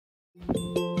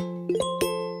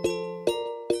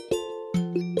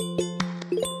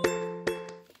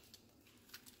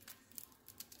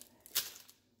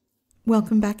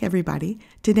Welcome back, everybody.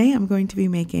 Today I'm going to be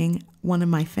making one of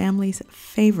my family's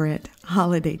favorite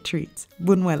holiday treats,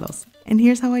 Buñuelos, and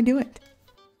here's how I do it.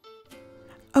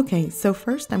 Okay, so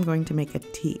first I'm going to make a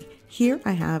tea. Here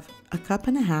I have a cup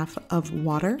and a half of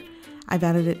water. I've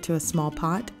added it to a small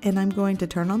pot, and I'm going to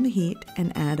turn on the heat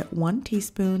and add 1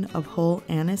 teaspoon of whole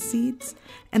anise seeds,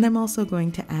 and I'm also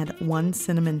going to add 1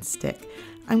 cinnamon stick.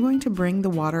 I'm going to bring the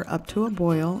water up to a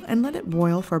boil and let it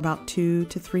boil for about 2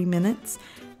 to 3 minutes.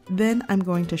 Then I'm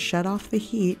going to shut off the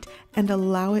heat and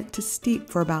allow it to steep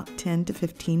for about 10 to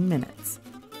 15 minutes.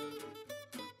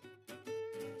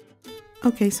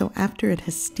 Okay, so after it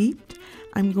has steeped,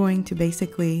 I'm going to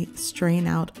basically strain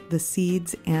out the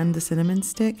seeds and the cinnamon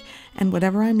stick, and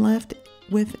whatever I'm left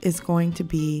with is going to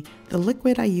be the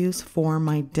liquid I use for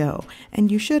my dough.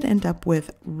 And you should end up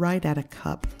with right at a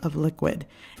cup of liquid.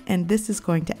 And this is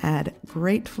going to add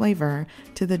great flavor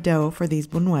to the dough for these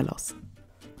buñuelos.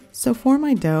 So for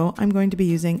my dough, I'm going to be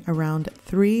using around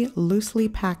 3 loosely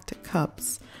packed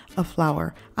cups of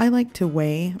flour. I like to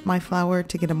weigh my flour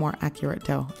to get a more accurate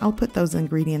dough. I'll put those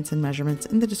ingredients and measurements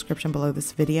in the description below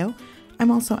this video.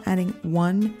 I'm also adding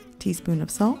 1 teaspoon of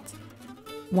salt,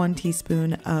 1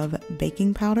 teaspoon of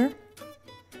baking powder,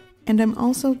 and I'm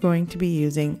also going to be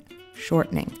using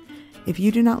shortening. If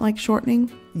you do not like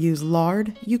shortening, use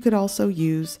lard. You could also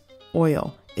use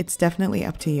oil. It's definitely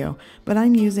up to you, but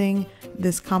I'm using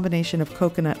this combination of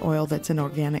coconut oil that's an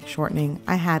organic shortening.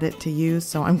 I had it to use,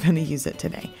 so I'm going to use it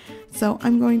today. So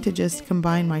I'm going to just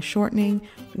combine my shortening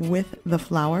with the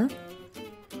flour.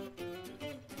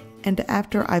 And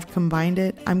after I've combined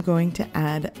it, I'm going to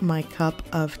add my cup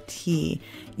of tea.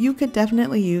 You could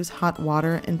definitely use hot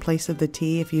water in place of the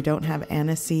tea if you don't have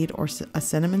anise seed or a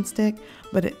cinnamon stick,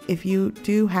 but if you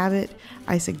do have it,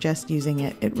 I suggest using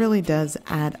it. It really does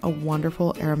add a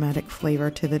wonderful aromatic flavor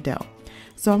to the dough.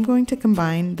 So I'm going to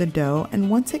combine the dough,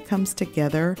 and once it comes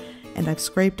together and I've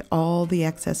scraped all the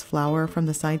excess flour from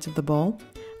the sides of the bowl,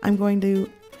 I'm going to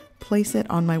place it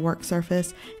on my work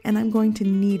surface, and I'm going to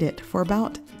knead it for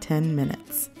about 10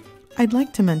 minutes. I'd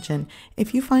like to mention,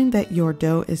 if you find that your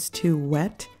dough is too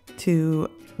wet to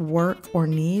work or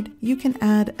knead, you can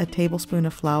add a tablespoon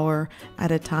of flour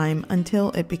at a time until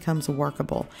it becomes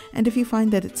workable. And if you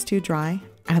find that it's too dry,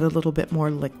 add a little bit more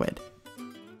liquid.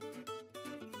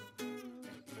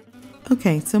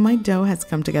 Okay, so my dough has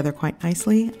come together quite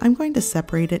nicely. I'm going to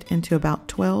separate it into about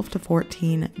 12 to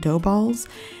 14 dough balls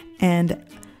and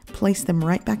place them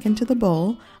right back into the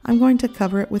bowl. I'm going to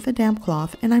cover it with a damp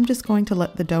cloth, and I'm just going to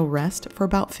let the dough rest for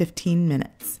about 15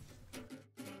 minutes.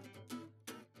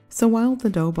 So while the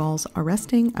dough balls are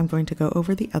resting, I'm going to go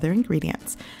over the other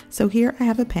ingredients. So here I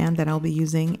have a pan that I'll be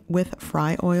using with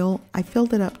fry oil. I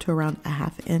filled it up to around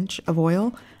 1/2 inch of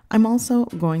oil. I'm also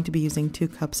going to be using 2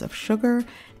 cups of sugar,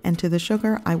 and to the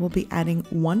sugar I will be adding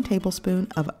 1 tablespoon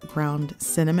of ground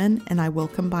cinnamon, and I will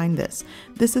combine this.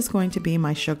 This is going to be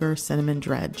my sugar cinnamon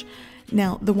dredge.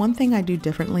 Now, the one thing I do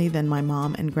differently than my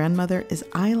mom and grandmother is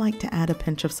I like to add a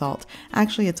pinch of salt.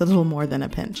 Actually, it's a little more than a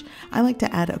pinch. I like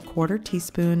to add a 1/4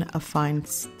 teaspoon of fine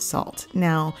salt.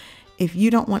 Now, if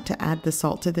you don't want to add the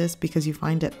salt to this because you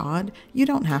find it odd, you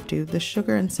don't have to. The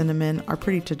sugar and cinnamon are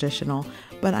pretty traditional,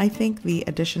 but I think the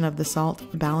addition of the salt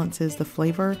balances the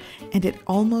flavor, and it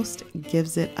almost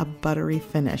gives it a buttery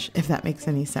finish, if that makes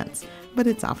any sense, but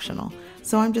it's optional.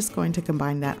 So I'm just going to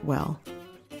combine that well.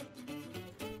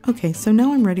 Okay, so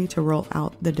now I'm ready to roll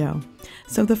out the dough.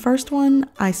 So the first one,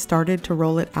 I started to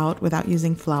roll it out without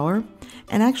using flour,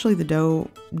 and actually the dough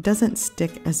doesn't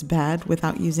stick as bad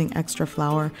without using extra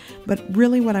flour, but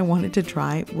really what I wanted to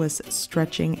try was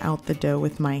stretching out the dough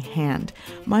with my hand.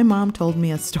 My mom told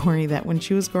me a story that when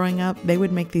she was growing up, they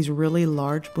would make these really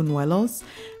large buñuelos,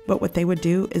 but what they would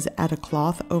do is add a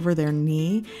cloth over their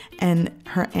knee, and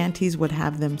her aunties would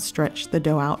have them stretch the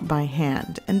dough out by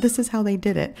hand. And this is how they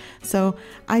did it. So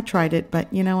I tried it,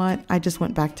 but you know what? I just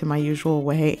went back to my usual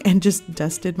way and just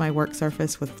dusted my work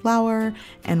surface with flour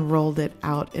and rolled it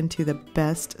out into the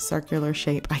best circular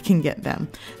shape I can get them.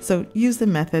 So use the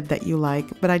method that you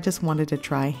like, but I just wanted to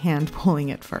try hand pulling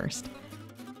it first.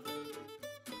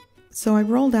 So I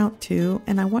rolled out 2,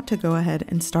 and I want to go ahead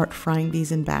and start frying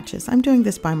these in batches. I'm doing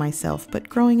this by myself, but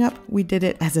growing up, we did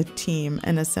it as a team,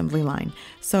 an assembly line.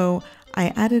 So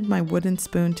I added my wooden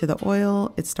spoon to the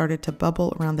oil. It started to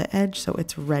bubble around the edge, so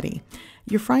it's ready.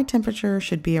 Your fry temperature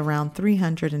should be around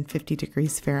 350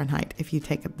 degrees Fahrenheit if you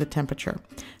take the temperature.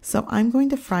 So I'm going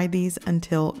to fry these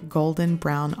until golden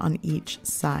brown on each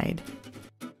side.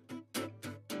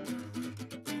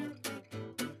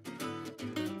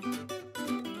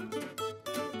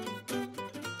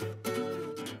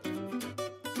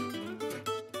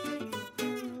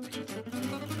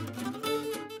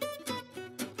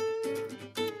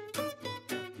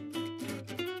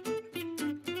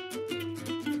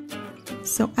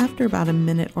 So after about a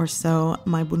minute or so,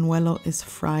 my buñuelo is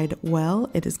fried well.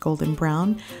 It is golden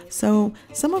brown. So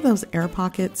some of those air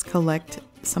pockets collect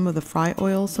some of the fry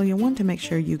oil, so you'll want to make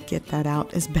sure you get that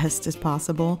out as best as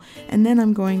possible. And then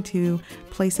I'm going to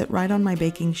place it right on my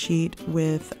baking sheet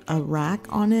with a rack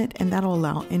on it, and that'll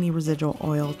allow any residual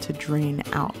oil to drain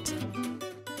out.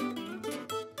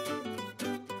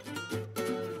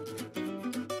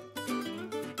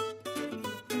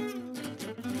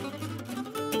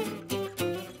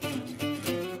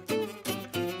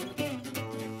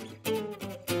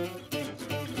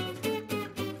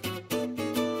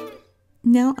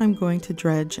 Now I'm going to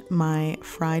dredge my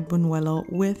fried buñuelo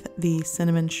with the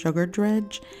cinnamon sugar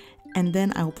dredge, and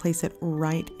then I'll place it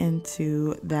right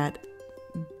into that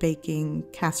baking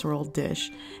casserole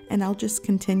dish, and I'll just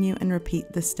continue and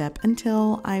repeat the step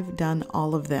until I've done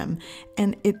all of them.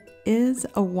 And it is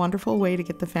a wonderful way to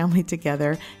get the family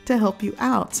together to help you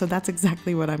out, so that's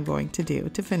exactly what I'm going to do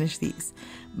to finish these.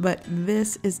 But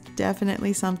this is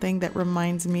definitely something that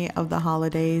reminds me of the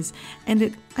holidays,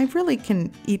 and I really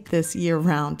can eat this year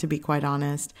round, to be quite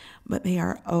honest, but they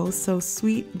are oh so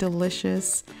sweet,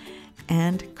 delicious,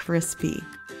 and crispy.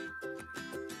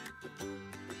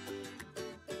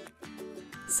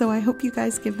 So I hope you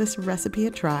guys give this recipe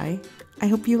a try. I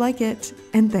hope you like it,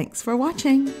 and thanks for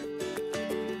watching.